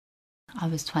I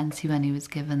was 20 when he was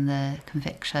given the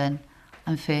conviction.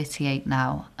 I'm 38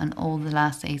 now, and all the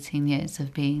last 18 years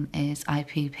have been his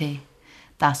IPP.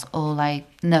 That's all I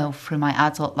know through my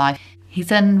adult life. He's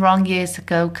done wrong years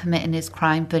ago committing his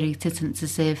crime, but he didn't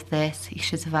deserve this. He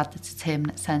should have had the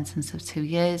determinate sentence of 2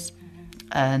 years.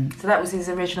 So that was his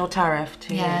original tariff,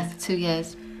 2 years? Yeah, 2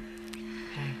 years.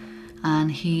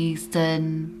 And he's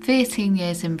done 13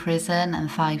 years in prison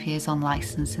and 5 years on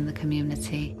licence in the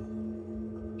community.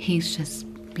 He's just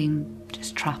been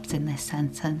trapped in this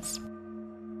sentence.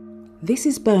 This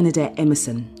is Bernadette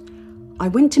Emerson. I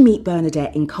went to meet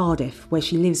Bernadette in Cardiff, where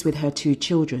she lives with her 2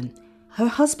 children. Her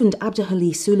husband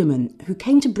Abdulhali Suleiman, who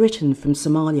came to Britain from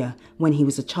Somalia when he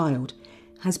was a child,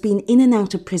 has been in and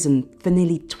out of prison for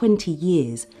nearly 20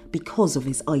 years because of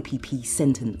his IPP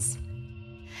sentence.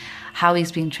 How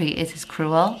he's been treated is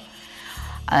cruel.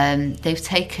 They've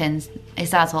taken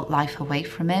his adult life away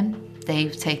from him.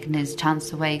 They've taken his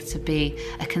chance away to be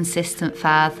a consistent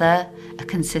father, a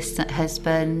consistent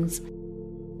husband.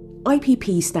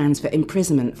 IPP stands for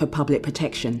Imprisonment for Public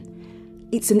Protection.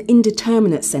 It's an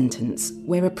indeterminate sentence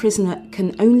where a prisoner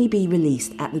can only be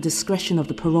released at the discretion of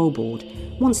the parole board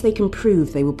once they can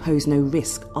prove they will pose no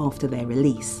risk after their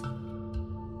release.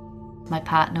 My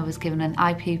partner was given an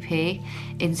IPP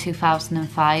in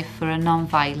 2005 for a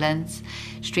non-violent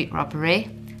street robbery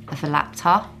of a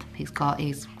laptop. He's got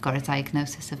a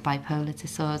diagnosis of bipolar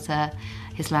disorder.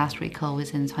 His last recall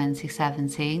was in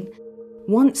 2017.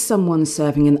 Once someone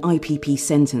serving an IPP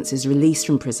sentence is released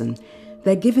from prison,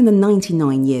 they're given a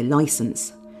 99-year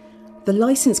licence. The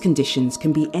licence conditions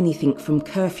can be anything from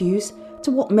curfews to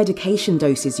what medication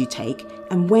doses you take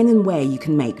and when and where you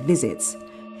can make visits.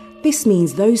 This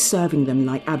means those serving them,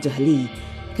 like Abdulhali,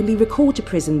 can be recalled to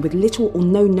prison with little or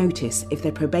no notice if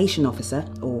their probation officer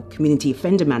or community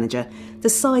offender manager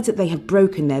decides that they have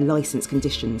broken their licence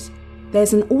conditions.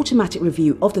 There's an automatic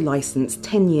review of the licence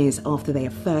 10 years after they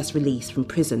are first released from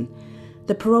prison.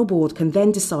 The parole board can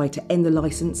then decide to end the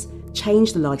licence,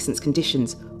 change the licence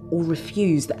conditions, or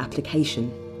refuse the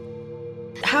application.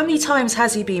 How many times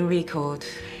has he been recalled?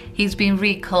 He's been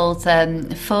recalled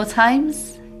 4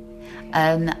 times,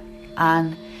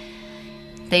 and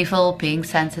they've all been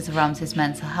centred around his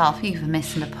mental health. He even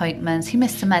missed an appointment. He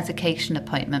missed a medication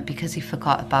appointment because he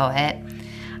forgot about it.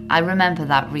 I remember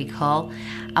that recall,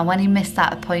 and when he missed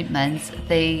that appointment,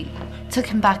 they took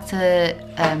him back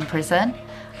to prison,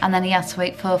 and then he had to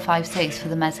wait 4 or 5 days for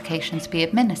the medication to be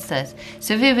administered.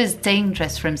 So if it was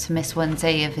dangerous for him to miss 1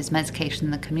 day of his medication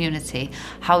in the community,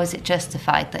 how is it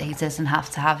justified that he doesn't have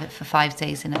to have it for 5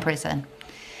 days in a prison?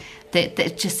 It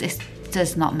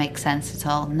does not make sense at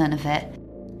all, none of it.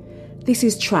 This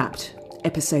is Trapped,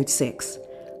 Episode 6.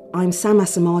 I'm Sam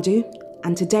Asamadou,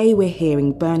 and today we're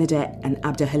hearing Bernadette and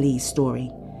Abdulhali's story.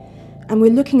 And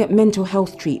we're looking at mental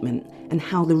health treatment and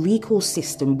how the recall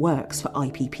system works for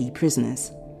IPP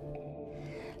prisoners.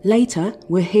 Later,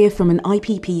 we'll hear from an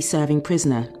IPP-serving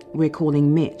prisoner we're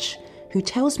calling Mitch, who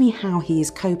tells me how he is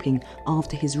coping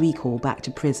after his recall back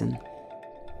to prison.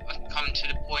 I've come to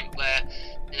the point where,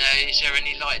 is there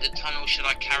any light at the tunnel? Should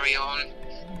I carry on?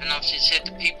 And I've just said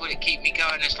the people that keep me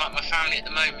going, it's like my family at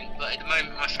the moment, but at the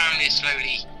moment my family is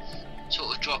slowly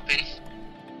sort of dropping.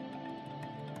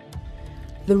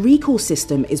 The recall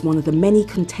system is one of the many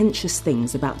contentious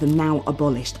things about the now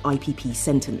abolished IPP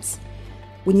sentence.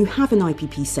 When you have an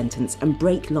IPP sentence and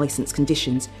break licence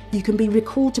conditions, you can be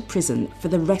recalled to prison for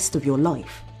the rest of your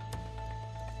life.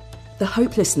 The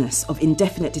hopelessness of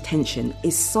indefinite detention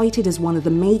is cited as one of the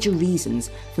major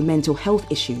reasons for mental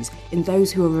health issues in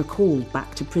those who are recalled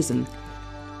back to prison.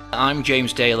 I'm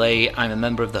James Daly. I'm a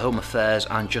member of the Home Affairs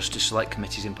and Justice Select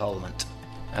Committees in Parliament.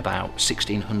 About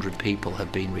 1,600 people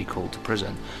have been recalled to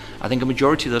prison. I think a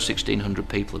majority of those 1,600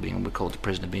 people have been recalled to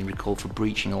prison have been recalled for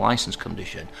breaching a licence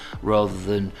condition rather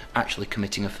than actually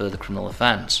committing a further criminal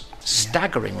offence.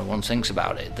 Staggering when one thinks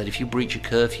about it, that if you breach a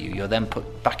curfew, you're then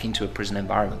put back into a prison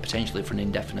environment, potentially for an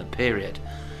indefinite period.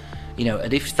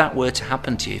 And if that were to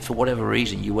happen to you, for whatever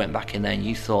reason, you went back in there and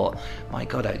you thought, my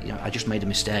God, I just made a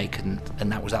mistake, and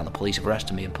that was that, and the police have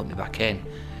arrested me and put me back in.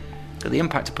 The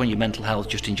impact upon your mental health,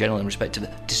 just in general, in respect to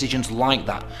decisions like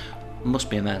that,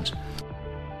 must be immense.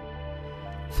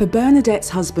 For Bernadette's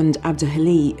husband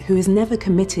Abdulhali, who has never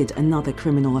committed another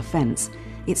criminal offence,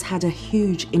 it's had a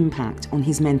huge impact on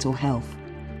his mental health.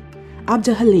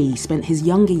 Abdulhali spent his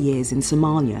younger years in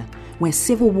Somalia, where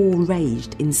civil war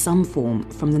raged in some form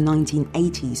from the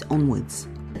 1980s onwards.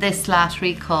 This last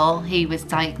recall, he was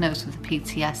diagnosed with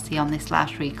PTSD on this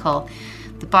last recall.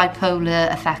 The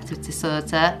bipolar affective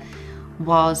disorder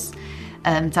was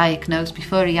diagnosed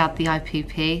before he had the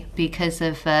IPP because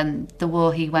of the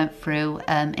war he went through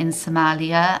in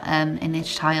Somalia in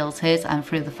his childhood and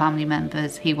through the family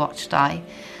members he watched die.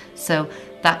 So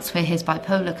that's where his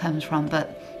bipolar comes from,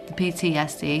 but the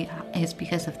PTSD is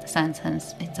because of the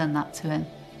sentence. It's done that to him,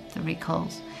 the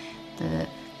recalls, the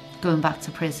going back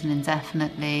to prison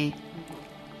indefinitely,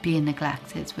 being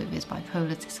neglected with his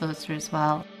bipolar disorder as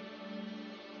well.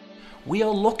 We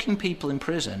are locking people in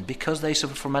prison because they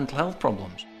suffer from mental health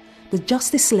problems. The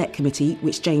Justice Select Committee,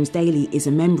 which James Daly is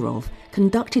a member of,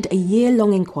 conducted a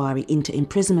year-long inquiry into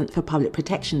imprisonment for public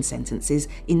protection sentences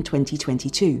in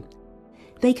 2022.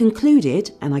 They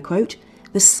concluded, and I quote,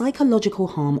 "The psychological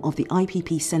harm of the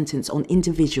IPP sentence on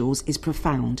individuals is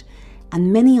profound,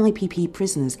 and many IPP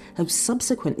prisoners have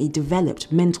subsequently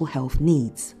developed mental health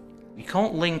needs." You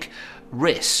can't link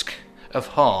risk of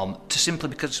harm to simply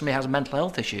because somebody has mental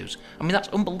health issues. I mean, that's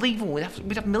unbelievable.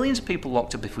 We'd have millions of people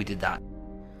locked up if we did that.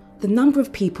 The number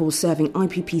of people serving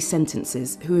IPP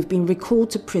sentences who have been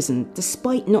recalled to prison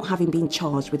despite not having been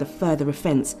charged with a further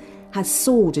offence has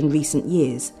soared in recent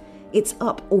years. It's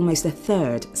up almost a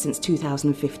third since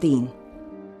 2015.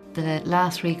 The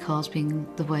last recall's been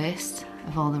the worst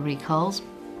of all the recalls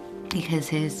because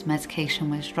his medication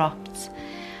was dropped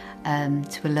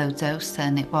to a low dose,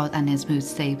 and his mood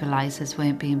stabilisers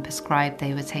weren't being prescribed,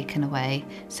 they were taken away.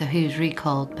 So he was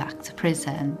recalled back to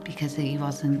prison because he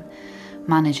wasn't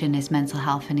managing his mental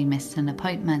health and he missed an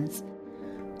appointment.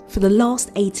 For the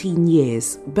last 18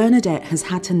 years, Bernadette has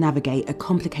had to navigate a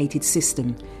complicated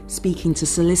system, speaking to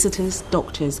solicitors,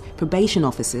 doctors, probation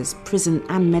officers, prison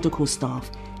and medical staff,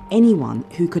 anyone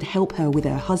who could help her with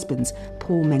her husband's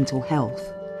poor mental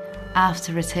health.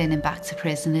 After returning back to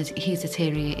prison, he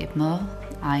deteriorated more.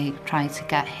 I tried to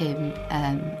get him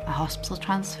a hospital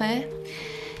transfer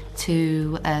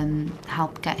to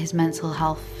help get his mental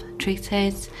health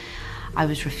treated. I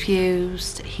was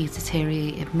refused. He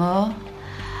deteriorated more.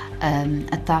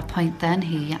 At that point then,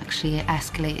 he actually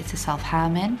escalated to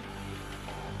self-harming.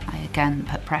 I again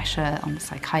put pressure on the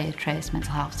psychiatrists,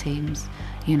 mental health teams,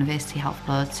 University Health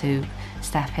Board to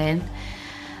step in.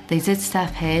 They did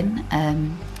step in,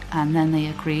 and then they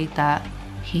agreed that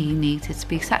he needed to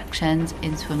be sectioned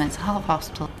into a mental health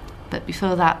hospital. But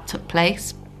before that took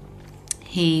place,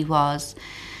 he was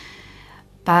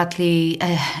badly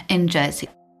injured.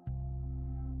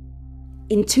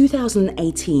 In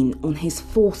 2018, on his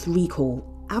fourth recall,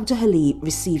 Abduhalil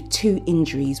received 2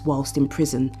 injuries whilst in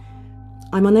prison.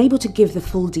 I'm unable to give the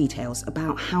full details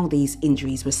about how these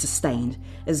injuries were sustained,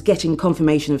 as getting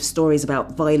confirmation of stories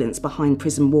about violence behind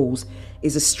prison walls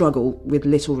is a struggle with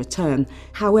little return.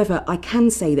 However, I can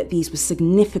say that these were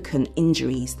significant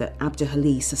injuries that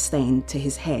Abduhalil sustained to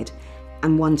his head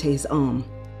and one to his arm.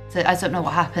 So I don't know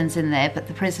what happens in there, but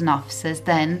the prison officers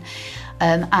then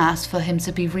asked for him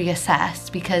to be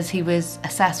reassessed because he was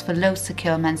assessed for low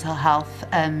secure mental health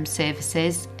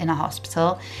services in a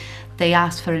hospital. They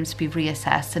asked for him to be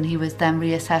reassessed, and he was then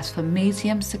reassessed for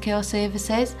medium secure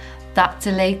services. That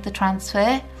delayed the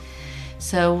transfer.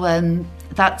 So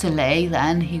that delay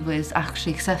then he was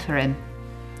actually suffering.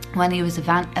 When he was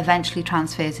eventually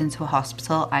transferred into a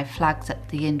hospital, I flagged up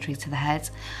the injury to the head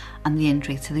and the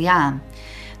injury to the arm.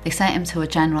 They sent him to a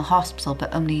general hospital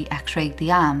but only x-rayed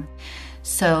the arm.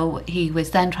 So he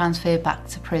was then transferred back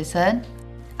to prison.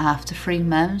 After 3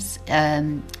 months,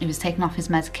 he was taken off his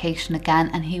medication again,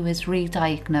 and he was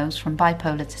re-diagnosed from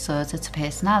bipolar disorder to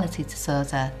personality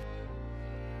disorder.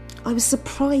 I was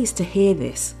surprised to hear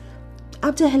this.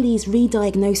 Abduhalil's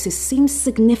re-diagnosis seems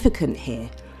significant here.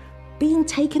 Being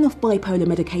taken off bipolar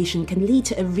medication can lead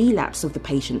to a relapse of the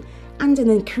patient and an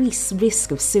increased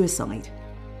risk of suicide.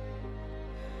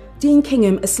 Dean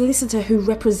Kingham, a solicitor who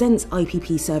represents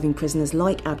IPP-serving prisoners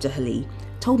like Abduhalil,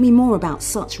 told me more about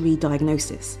such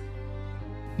re-diagnosis.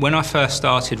 When I first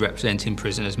started representing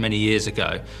prisoners many years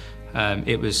ago,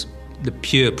 it was the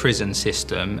pure prison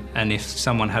system, and if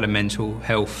someone had a mental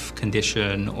health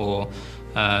condition or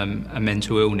a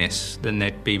mental illness, then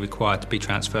they'd be required to be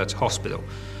transferred to hospital.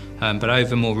 But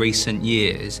over more recent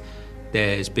years,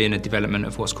 there's been a development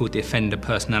of what's called the offender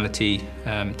personality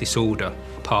disorder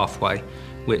pathway,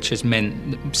 which has meant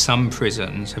that some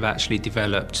prisons have actually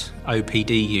developed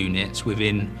OPD units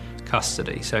within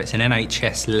custody. So it's an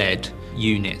NHS-led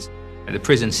unit. The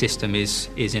prison system is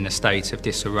in a state of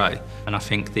disarray, and I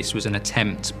think this was an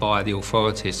attempt by the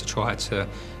authorities to try to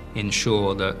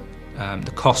ensure that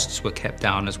the costs were kept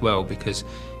down as well, because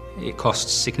it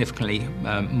costs significantly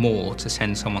more to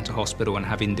send someone to hospital and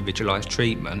have individualised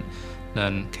treatment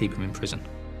than keep them in prison.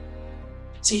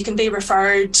 So you can be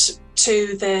referred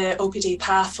to the OPD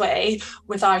pathway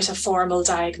without a formal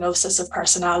diagnosis of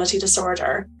personality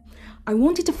disorder. I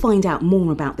wanted to find out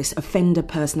more about this offender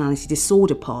personality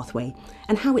disorder pathway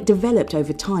and how it developed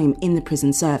over time in the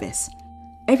prison service.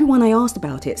 Everyone I asked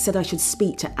about it said I should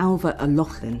speak to Alva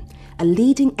O'Loughlin, a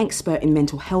leading expert in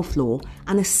mental health law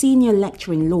and a senior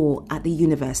lecturer in law at the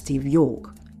University of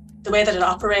York. The way that it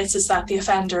operates is that the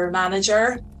offender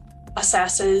manager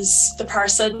assesses the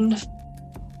person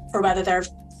for whether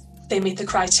they meet the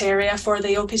criteria for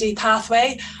the OPD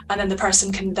pathway, and then the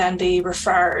person can then be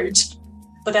referred.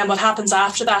 But then what happens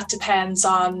after that depends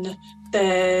on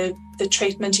the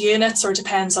treatment units or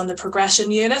depends on the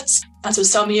progression units. And so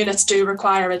some units do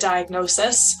require a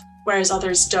diagnosis, whereas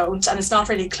others don't. And it's not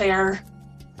really clear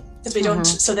because we don't,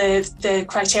 so the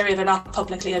criteria, they're not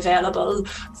publicly available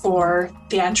for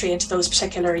the entry into those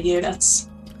particular units.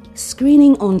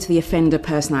 Screening onto the offender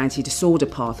personality disorder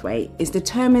pathway is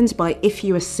determined by if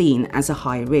you are seen as a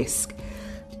high risk.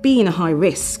 Being a high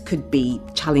risk could be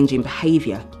challenging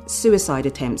behaviour, suicide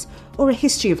attempts, or a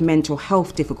history of mental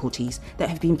health difficulties that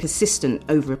have been persistent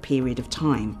over a period of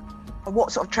time.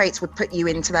 What sort of traits would put you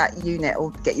into that unit or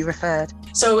get you referred?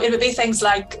 So it would be things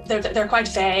like, they're quite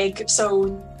vague.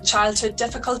 So childhood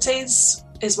difficulties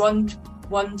is one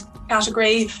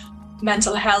category,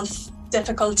 mental health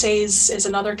difficulties is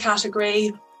another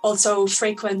category. Also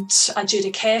frequent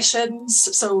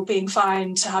adjudications, so being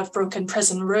found to have broken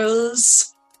prison rules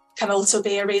can also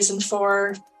be a reason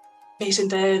for meeting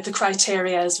the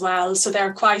criteria as well. So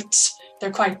they're quite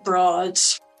broad.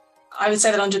 I would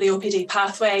say that under the OPD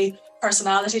pathway,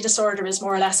 personality disorder is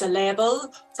more or less a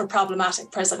label for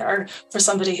problematic prisoner, for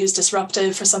somebody who's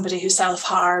disruptive, for somebody who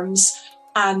self-harms,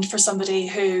 and for somebody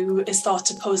who is thought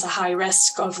to pose a high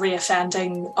risk of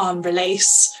reoffending on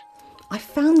release. I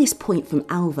found this point from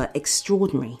Alva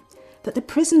extraordinary, that the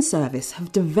prison service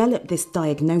have developed this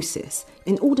diagnosis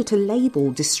in order to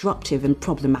label disruptive and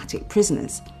problematic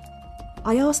prisoners.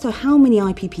 I asked her how many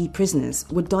IPP prisoners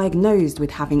were diagnosed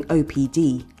with having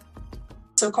OPD.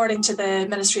 So according to the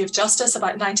Ministry of Justice,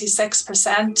 about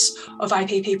 96% of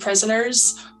IPP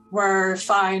prisoners were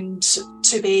found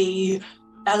to be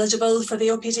eligible for the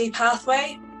OPD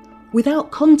pathway. Without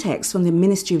context from the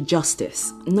Ministry of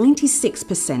Justice,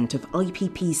 96% of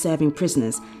IPP serving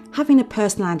prisoners having a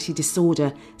personality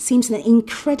disorder seems an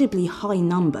incredibly high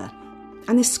number,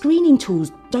 and the screening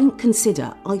tools don't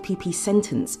consider IPP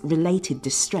sentence-related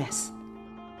distress.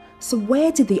 So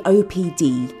where did the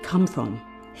OPD come from?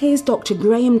 Here's Dr.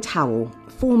 Graham Towell,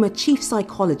 former chief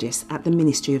psychologist at the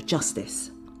Ministry of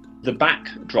Justice. The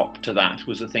backdrop to that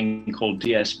was a thing called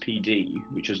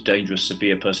DSPD, which is dangerous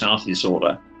severe personality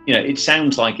disorder. You know, it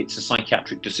sounds like it's a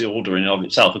psychiatric disorder in and of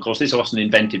itself. Of course, this wasn't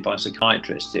invented by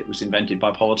psychiatrists, it was invented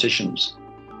by politicians.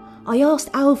 I asked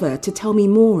Alva to tell me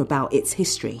more about its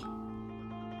history.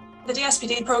 The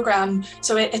DSPD programme,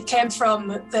 so it came from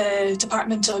the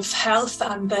Department of Health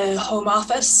and the Home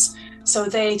Office. So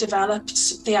they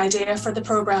developed the idea for the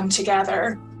programme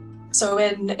together. So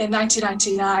in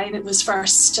 1999, it was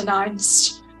first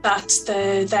announced that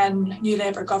the then New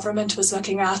Labour government was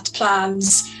looking at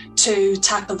plans to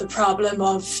tackle the problem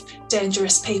of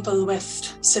dangerous people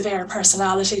with severe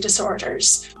personality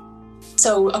disorders.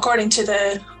 So according to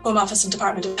the Home Office and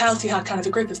Department of Health, you had kind of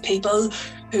a group of people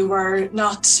who were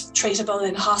not treatable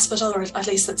in hospital, or at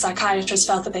least that psychiatrists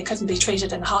felt that they couldn't be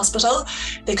treated in hospital.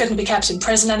 They couldn't be kept in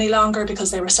prison any longer because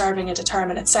they were serving a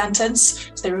determinate sentence.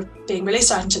 So they were being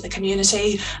released out into the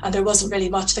community, and there wasn't really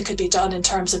much that could be done in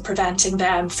terms of preventing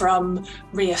them from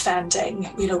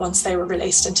reoffending, you know, once they were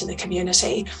released into the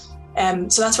community.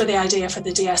 So that's where the idea for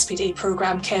the DSPD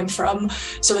programme came from.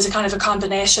 So it was a kind of a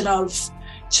combination of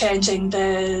changing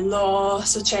the law,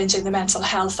 so changing the Mental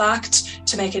Health Act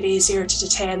to make it easier to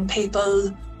detain people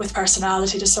with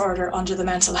personality disorder under the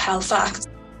Mental Health Act.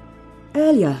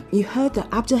 Earlier, you heard that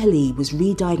Abdulhalil was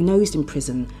re-diagnosed in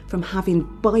prison from having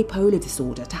bipolar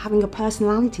disorder to having a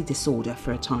personality disorder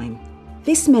for a time.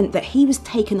 This meant that he was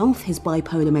taken off his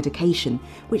bipolar medication,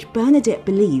 which Bernadette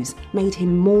believes made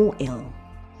him more ill.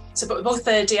 So both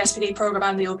the DSPD programme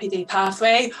and the OPD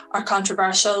pathway are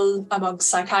controversial amongst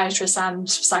psychiatrists and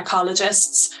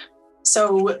psychologists.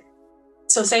 So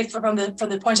say from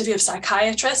the point of view of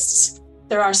psychiatrists,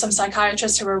 there are some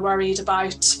psychiatrists who are worried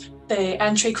about the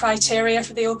entry criteria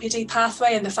for the OPD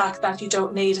pathway and the fact that you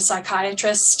don't need a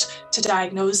psychiatrist to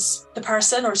diagnose the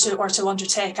person or to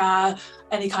undertake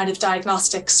any kind of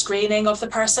diagnostic screening of the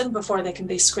person before they can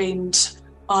be screened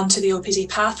onto the OPD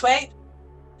pathway.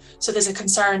 So there's a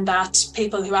concern that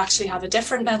people who actually have a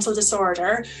different mental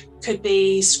disorder, could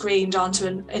be screened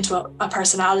into a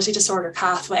personality disorder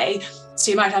pathway.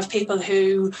 So you might have people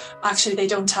who actually they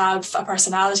don't have a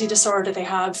personality disorder, they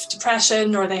have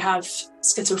depression, or they have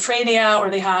schizophrenia, or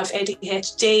they have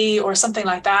ADHD or something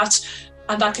like that.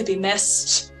 And that could be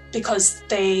missed because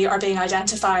they are being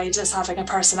identified as having a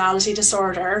personality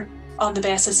disorder on the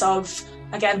basis of,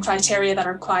 again, criteria that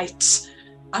are quite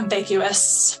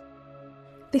ambiguous.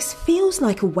 This feels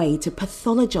like a way to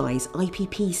pathologise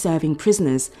IPP serving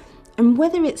prisoners, and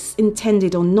whether it's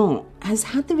intended or not, has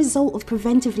had the result of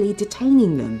preventively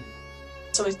detaining them.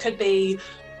 So it could be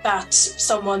that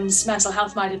someone's mental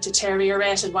health might have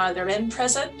deteriorated while they're in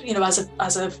prison,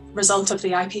 as a result of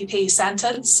the IPP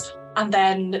sentence, and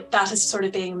then that is sort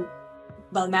of being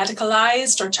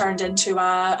medicalised or turned into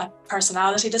a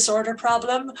personality disorder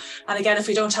problem. And again, if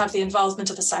we don't have the involvement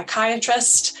of a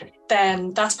psychiatrist,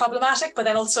 then that's problematic. But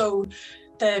then also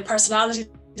the personality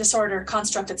disorder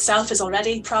construct itself is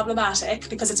already problematic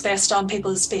because it's based on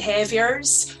people's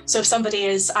behaviours. So if somebody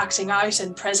is acting out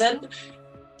in prison,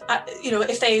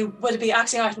 if they would be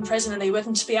acting out in prison and they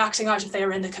wouldn't be acting out if they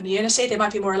were in the community, they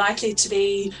might be more likely to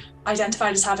be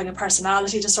identified as having a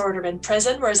personality disorder in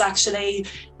prison, whereas actually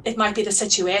it might be the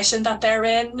situation that they're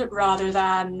in rather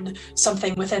than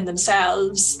something within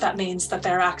themselves that means that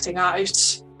they're acting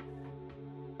out.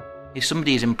 If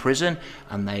somebody is in prison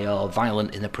and they are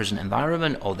violent in the prison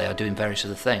environment or they are doing various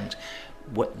other things,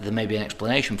 there may be an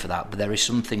explanation for that, but there is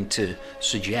something to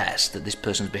suggest that this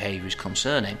person's behaviour is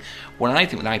concerning. What I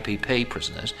think with IPP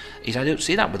prisoners is I don't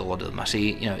see that with a lot of them. I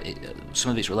see,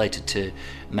 some of it's related to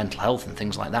mental health and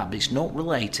things like that, but it's not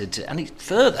related to, and it's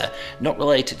further not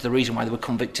related to the reason why they were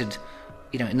convicted,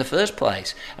 in the first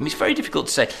place. I mean, it's very difficult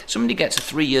to say. Somebody gets a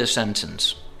 3-year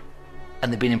sentence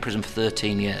and they've been in prison for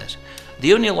 13 years.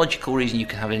 The only logical reason you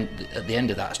can have at the end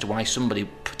of that as to why somebody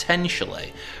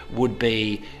potentially would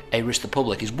be a risk to the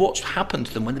public is what's happened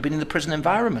to them when they've been in the prison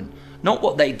environment, not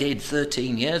what they did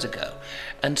 13 years ago.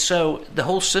 And so the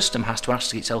whole system has to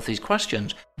ask itself these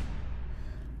questions.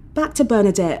 Back to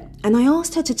Bernadette, and I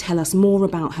asked her to tell us more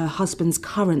about her husband's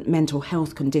current mental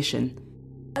health condition.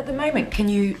 At the moment, can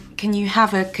you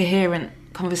have a coherent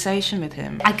conversation with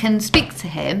him? I can speak to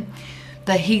him,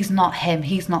 but he's not him,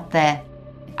 he's not there.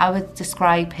 I would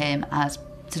describe him as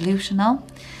delusional.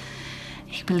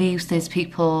 He believes there's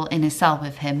people in his cell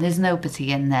with him. There's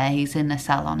nobody in there. He's in a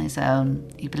cell on his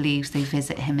own. He believes they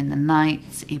visit him in the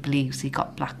night. He believes he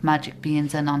got black magic being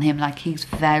done on him.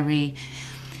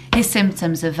 His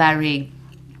symptoms are very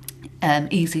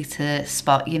easy to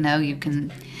spot.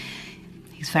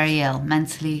 He's very ill,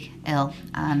 mentally ill.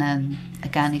 And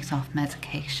again, he's off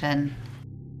medication.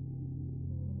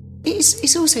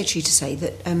 It's also true to say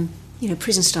that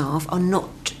prison staff are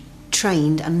not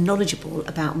trained and knowledgeable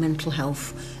about mental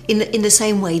health in the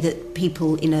same way that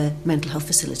people in a mental health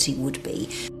facility would be.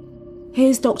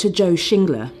 Here's Dr. Jo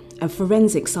Shingler, a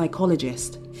forensic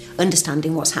psychologist.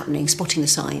 Understanding what's happening, spotting the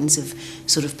signs of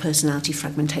sort of personality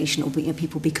fragmentation or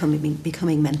people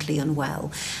becoming mentally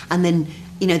unwell. And then,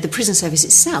 the prison service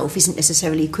itself isn't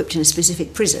necessarily equipped in a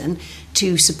specific prison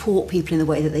to support people in the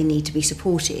way that they need to be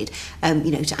supported,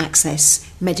 to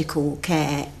access medical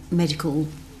care, medical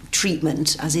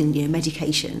treatment, as in,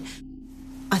 medication.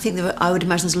 I think I would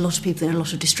imagine there's a lot of people in a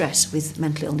lot of distress with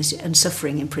mental illness and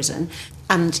suffering in prison.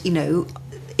 And,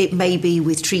 it may be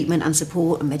with treatment and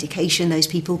support and medication, those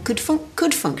people could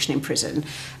function in prison.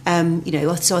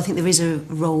 So I think there is a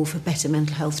role for better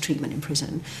mental health treatment in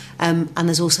prison. And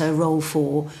there's also a role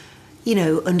for,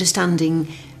 understanding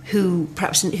who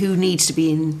needs to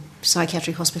be in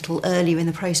psychiatric hospital earlier in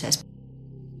the process.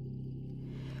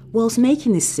 Whilst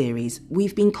making this series,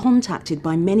 we've been contacted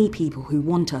by many people who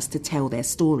want us to tell their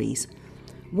stories.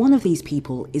 One of these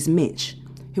people is Mitch,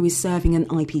 who is serving an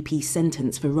IPP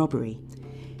sentence for robbery.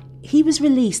 He was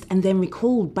released and then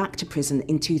recalled back to prison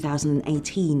in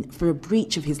 2018 for a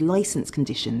breach of his licence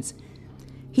conditions.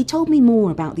 He told me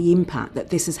more about the impact that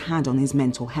this has had on his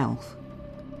mental health.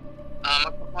 I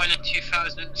got mine in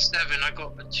 2007. I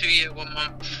got a 2-year,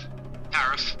 1-month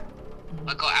tariff.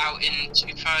 I got out in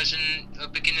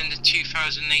beginning of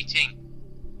 2018.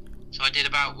 So I did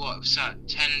about,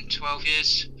 10, 12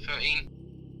 years, 13.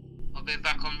 I've been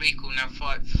back on recall now,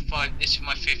 five. This is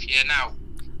my 5th year now.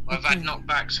 I've had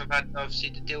knockbacks, I've had obviously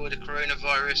to deal with the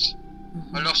coronavirus.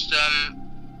 Mm-hmm. I lost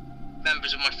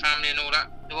members of my family and all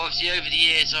that. So obviously over the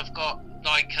years I've got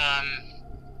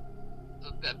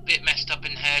a bit messed up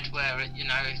in the head where,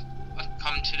 I've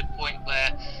come to the point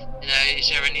where, is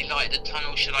there any light at the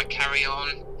tunnel, should I carry on?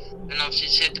 And obviously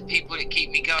said the people that keep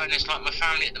me going, it's like my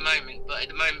family at the moment, but at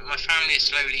the moment my family is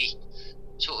slowly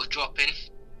sort of dropping.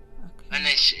 Okay. And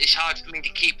it's hard for me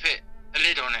to keep a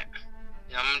lid on it.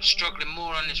 You know, I'm struggling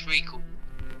more on this recall.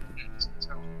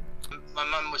 My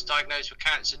mum was diagnosed with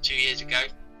cancer 2 years ago,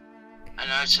 and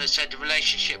as I said, the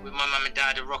relationship with my mum and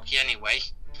dad are rocky anyway.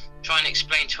 Trying to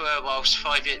explain to her whilst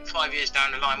 5 years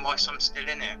down the line whilst I'm still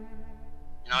in here.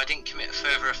 You know, I didn't commit a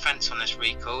further offence on this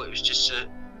recall. It was just a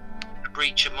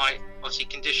breach of my, obviously,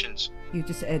 conditions. You're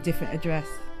just at a different address.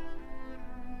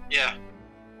 Yeah.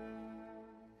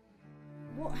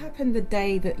 What happened the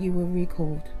day that you were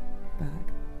recalled back?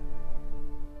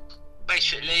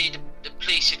 Basically, the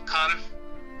police had come.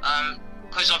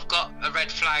 Because I've got a red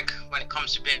flag when it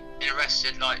comes to being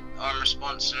arrested, like armed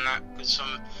response and that,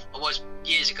 because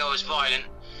years ago I was violent.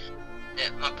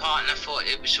 My partner thought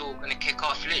it was all going to kick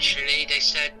off. Literally, they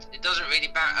said, it doesn't really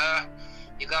matter,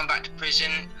 you're going back to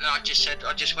prison. And I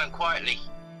just went quietly.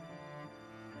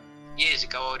 Years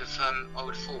ago I would have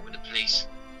fought with the police.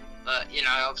 But, you know,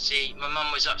 obviously my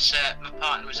mum was upset, my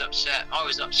partner was upset, I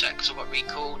was upset because I got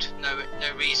recalled. No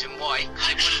reason why,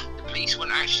 because the police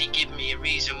wouldn't actually give me a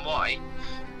reason why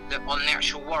on the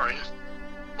actual warrant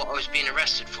what I was being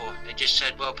arrested for. They just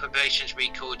said, well, probation's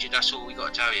recalled you, that's all we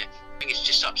got to tell you. I think it's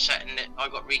just upsetting that I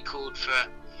got recalled for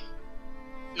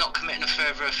not committing a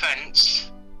further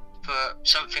offence for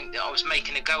something that I was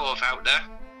making a go of out there.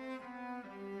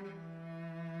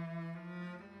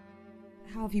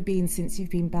 How have you been since you've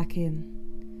been back in?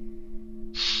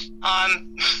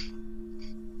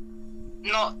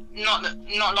 Not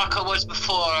like I was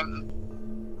before.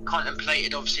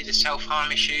 Contemplated obviously the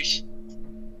self-harm issues.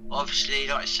 Obviously,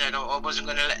 like I said, I wasn't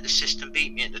going to let the system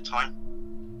beat me at the time.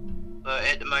 But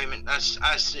at the moment, as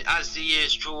the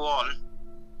years draw on,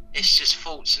 it's just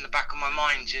thoughts in the back of my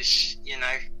mind. Just, you know,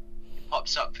 it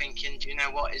pops up thinking, do you know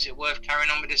what? Is it worth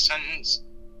carrying on with this sentence?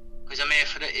 Because I'm here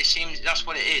for the. It seems that's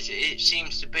what it is. It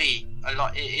seems to be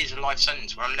it is a life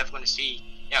sentence where I'm never going to see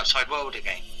the outside world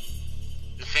again.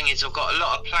 The thing is, I've got a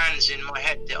lot of plans in my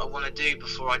head that I want to do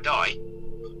before I die.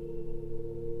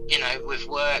 You know, with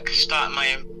work, starting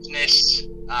my own business,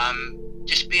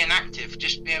 just being active,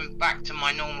 just being back to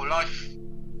my normal life.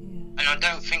 And I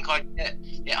don't think I'd get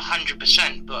it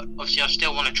 100%, but obviously I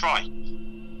still want to try.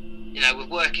 You know, with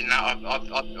working that,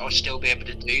 I'll still be able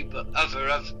to do, but other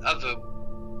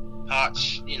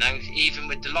parts, you know, even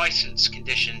with the licence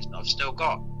conditions I've still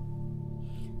got,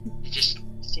 it just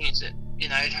seems that, you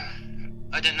know,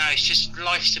 I don't know, it's just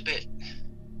life's a bit,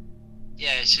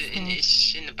 yeah,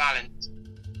 it's in the balance.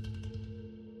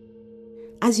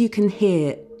 As you can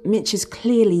hear, Mitch is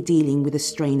clearly dealing with a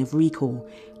strain of recall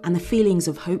and the feelings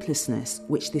of hopelessness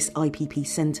which this IPP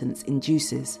sentence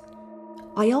induces.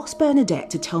 I asked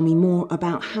Bernadette to tell me more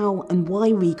about how and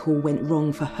why recall went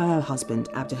wrong for her husband,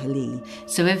 Abduhalil.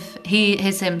 So if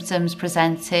his symptoms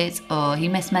presented or he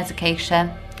missed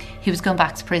medication, he was going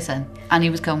back to prison and he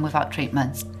was going without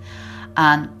treatment.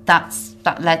 And that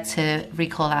led to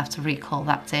recall after recall,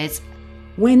 that did.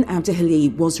 When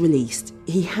Abduhalil was released,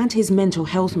 he had his mental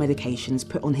health medications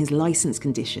put on his licence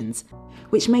conditions,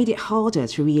 which made it harder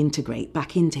to reintegrate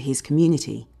back into his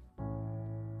community.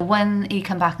 When he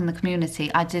came back in the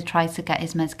community, I did try to get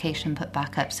his medication put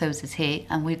back up, so did he,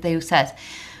 and they said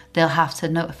they'll have to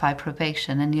notify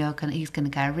probation and he's going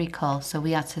to get a recall. So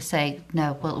we had to say,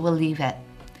 no, we'll leave it.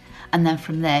 And then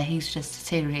from there, he's just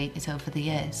deteriorated over the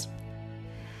years.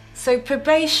 So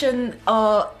probation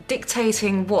are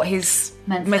dictating what his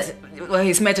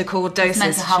medical doses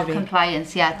mental health should be.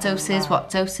 Compliance, yeah, doses, what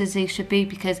doses he should be,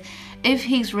 because if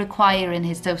he's requiring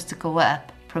his dose to go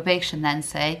up, probation then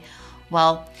say,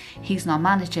 well, he's not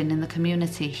managing in the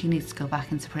community, he needs to go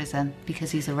back into prison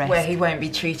because he's a risk. Where he won't be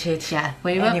treated. Yeah,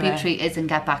 where he won't be treated and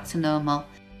get back to normal.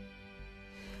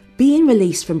 Being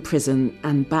released from prison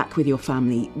and back with your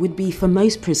family would be for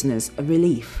most prisoners a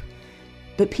relief.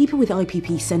 But people with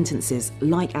IPP sentences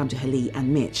like Abduhalil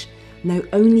and Mitch know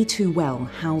only too well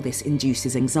how this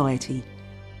induces anxiety.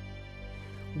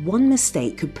 One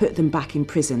mistake could put them back in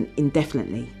prison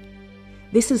indefinitely.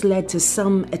 This has led to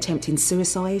some attempting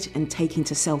suicide and taking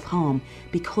to self-harm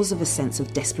because of a sense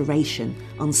of desperation,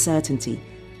 uncertainty,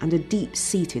 and a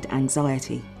deep-seated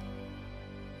anxiety.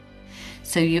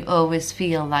 So you always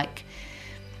feel like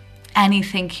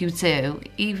anything you do,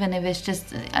 even if it's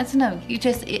just, I don't know,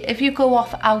 if you go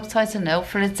off out, I don't know,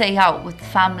 for a day out with the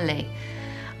family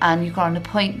and you've got an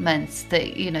appointment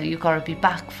that, you know, you've got to be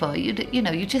back for, you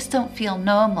just don't feel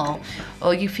normal,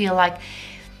 or you feel like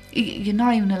you're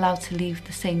not even allowed to leave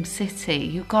the same city.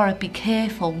 You've got to be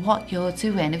careful what you're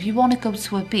doing. If you want to go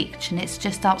to a beach and it's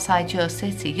just outside your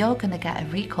city, you're going to get a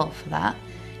recall for that.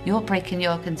 You're breaking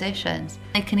your conditions.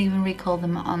 They can even recall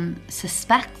them on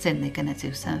suspecting they're going to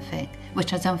do something,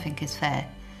 which I don't think is fair.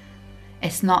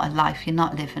 It's not a life. You're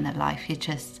not living a life.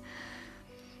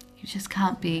 You just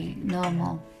can't be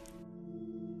normal.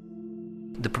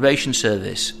 The probation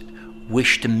service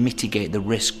wish to mitigate the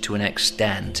risk to an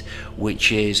extent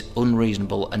which is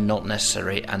unreasonable and not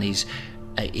necessary, and is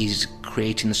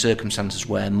creating the circumstances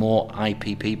where more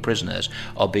IPP prisoners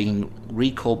are being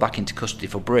recalled back into custody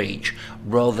for breach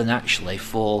rather than actually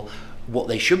for what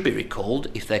they should be recalled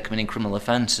if they're committing criminal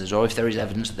offences or if there is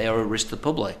evidence that they are a risk to the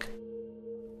public.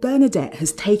 Bernadette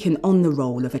has taken on the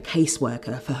role of a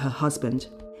caseworker for her husband.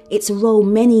 It's a role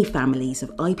many families of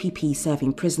IPP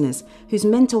serving prisoners whose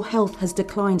mental health has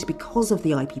declined because of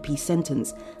the IPP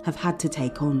sentence have had to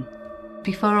take on.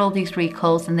 Before all these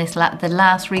recalls, and the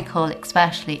last recall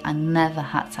especially, I never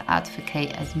had to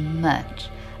advocate as much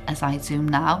as I do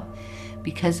now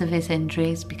because of his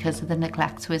injuries, because of the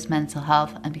neglect to his mental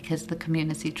health, and because of the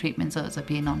community treatment orders are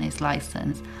being on his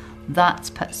licence. That's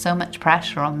put so much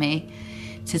pressure on me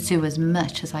to do as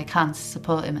much as I can to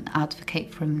support him and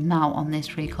advocate for him now on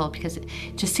this recall, because it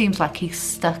just seems like he's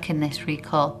stuck in this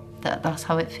recall. That's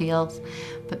how it feels.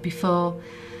 But before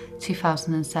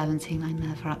 2017, I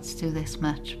never had to do this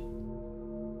much.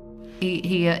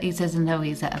 He doesn't know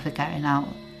he's ever getting out.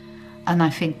 And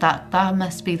I think that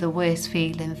must be the worst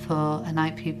feeling for an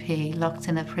IPP locked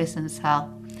in a prison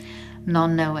cell,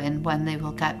 not knowing when they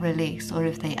will get released or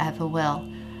if they ever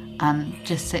will. And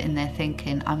just sitting there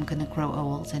thinking, I'm going to grow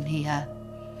old in here.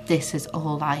 This is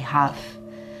all I have.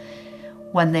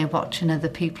 When they're watching other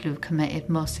people who've committed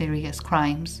more serious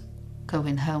crimes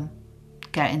going home,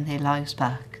 getting their lives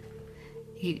back.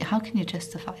 How can you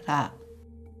justify that?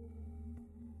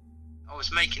 I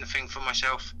was making a thing for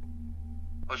myself.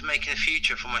 I was making a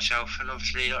future for myself, and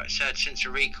obviously, like I said, since the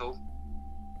recall,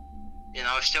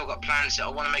 I've still got plans that I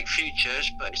want to make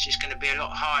futures, but it's just going to be a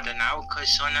lot harder now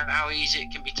because I know how easy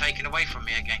it can be taken away from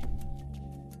me again.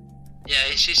 Yeah,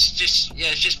 it's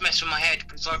just messing with my head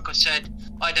because, like I said,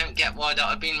 I don't get why that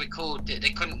I've been recalled.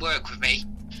 They couldn't work with me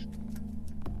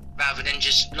rather than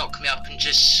just lock me up and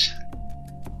just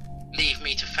leave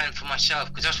me to fend for myself,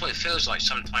 because that's what it feels like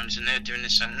sometimes when they're doing the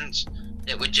sentence.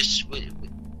 That we're just left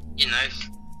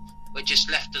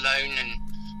alone and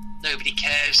nobody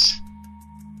cares.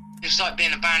 It's like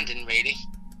being abandoned, really.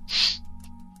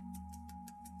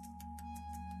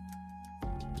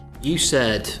 You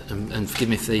said, and forgive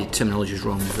me if the terminology is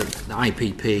wrong, that the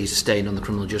IPP is staying on the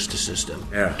criminal justice system.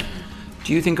 Yeah.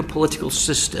 Do you think a political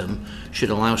system should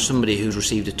allow somebody who's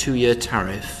received a 2-year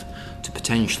tariff to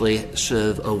potentially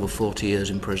serve over 40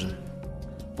 years in prison?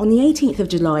 On the 18th of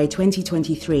July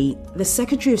 2023, the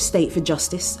Secretary of State for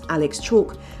Justice, Alex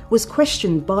Chalk, was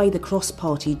questioned by the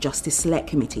cross-party Justice Select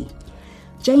Committee.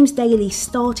 James Daly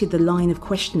started the line of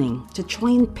questioning to try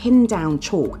and pin down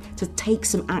Chalk to take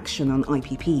some action on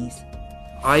IPPs.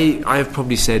 I have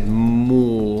probably said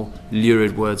more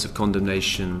lurid words of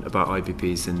condemnation about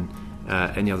IPPs than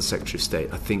any other Secretary of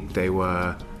State. I think they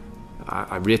were,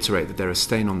 I reiterate that they're a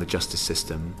stain on the justice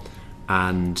system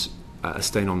and a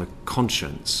stain on the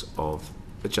conscience of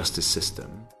the justice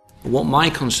system. What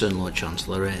my concern, Lord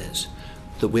Chancellor, is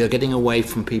that we are getting away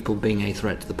from people being a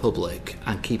threat to the public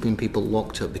and keeping people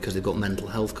locked up because they've got mental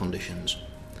health conditions.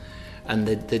 And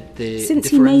Since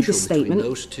he made the statement,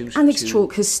 Alex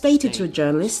Chalk has stated to a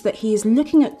journalist that he is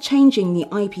looking at changing the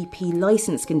IPP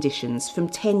licence conditions from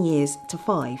 10 years to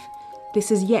 5. This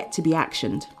is yet to be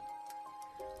actioned.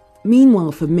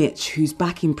 Meanwhile, for Mitch, who's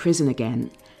back in prison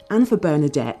again, and for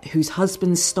Bernadette, whose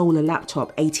husband stole a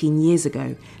laptop 18 years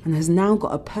ago and has now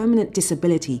got a permanent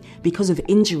disability because of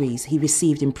injuries he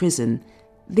received in prison,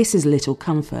 this is little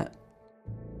comfort.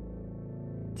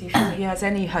 Do you think he has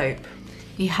any hope?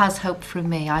 He has hope from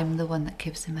me. I'm the one that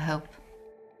gives him hope.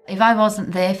 If I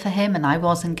wasn't there for him and I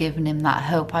wasn't giving him that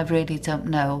hope, I really don't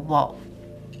know what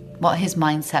his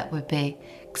mindset would be,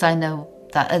 because I know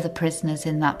that other prisoners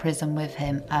in that prison with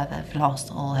him have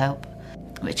lost all hope,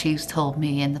 which he's told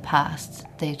me in the past.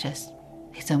 They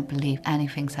don't believe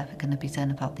anything's ever going to be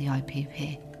done about the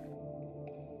IPP.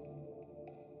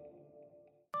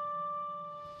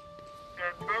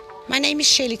 My name is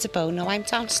Shirley De Bono. I'm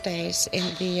downstairs in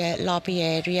the lobby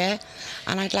area,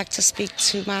 and I'd like to speak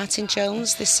to Martin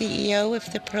Jones, the CEO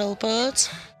of the Parole Board.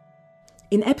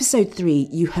 In episode 3,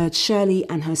 you heard Shirley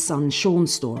and her son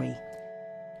Sean's story.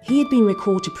 He had been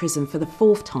recalled to prison for the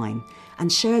 4th time,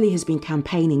 and Shirley has been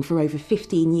campaigning for over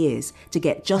 15 years to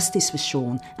get justice for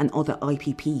Sean and other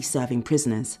IPP serving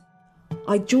prisoners.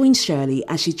 I joined Shirley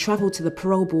as she travelled to the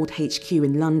Parole Board HQ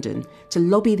in London to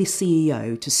lobby the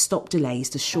CEO to stop delays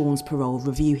to Sean's parole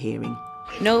review hearing.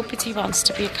 Nobody wants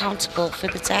to be accountable for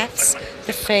the deaths,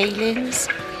 the failings.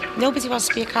 Nobody wants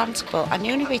to be accountable, and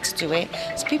the only way to do it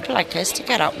is people like us to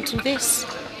get out and do this.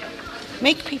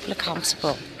 Make people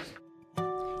accountable.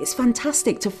 It's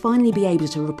fantastic to finally be able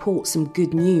to report some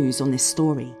good news on this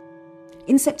story.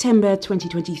 In September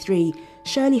 2023,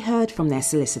 Shirley heard from their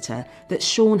solicitor that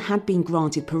Sean had been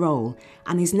granted parole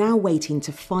and is now waiting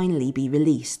to finally be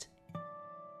released.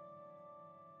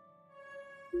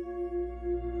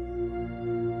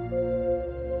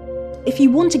 If you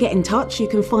want to get in touch, you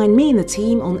can find me and the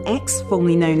team on X,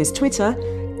 formerly known as Twitter,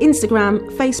 Instagram,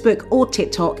 Facebook or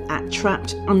TikTok at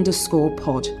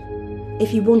trapped_pod.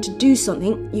 If you want to do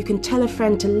something, you can tell a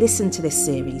friend to listen to this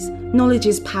series. Knowledge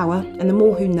is power, and the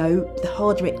more who know, the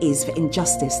harder it is for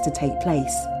injustice to take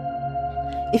place.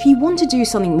 If you want to do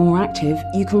something more active,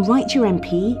 you can write to your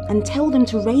MP and tell them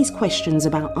to raise questions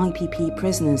about IPP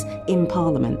prisoners in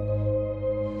Parliament.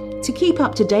 To keep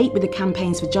up to date with the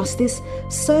campaigns for justice,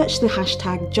 search the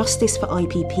hashtag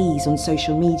 #JusticeForIPPs on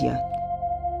social media.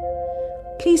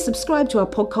 Please subscribe to our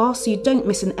podcast so you don't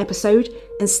miss an episode,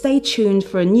 and stay tuned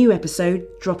for a new episode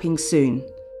dropping soon.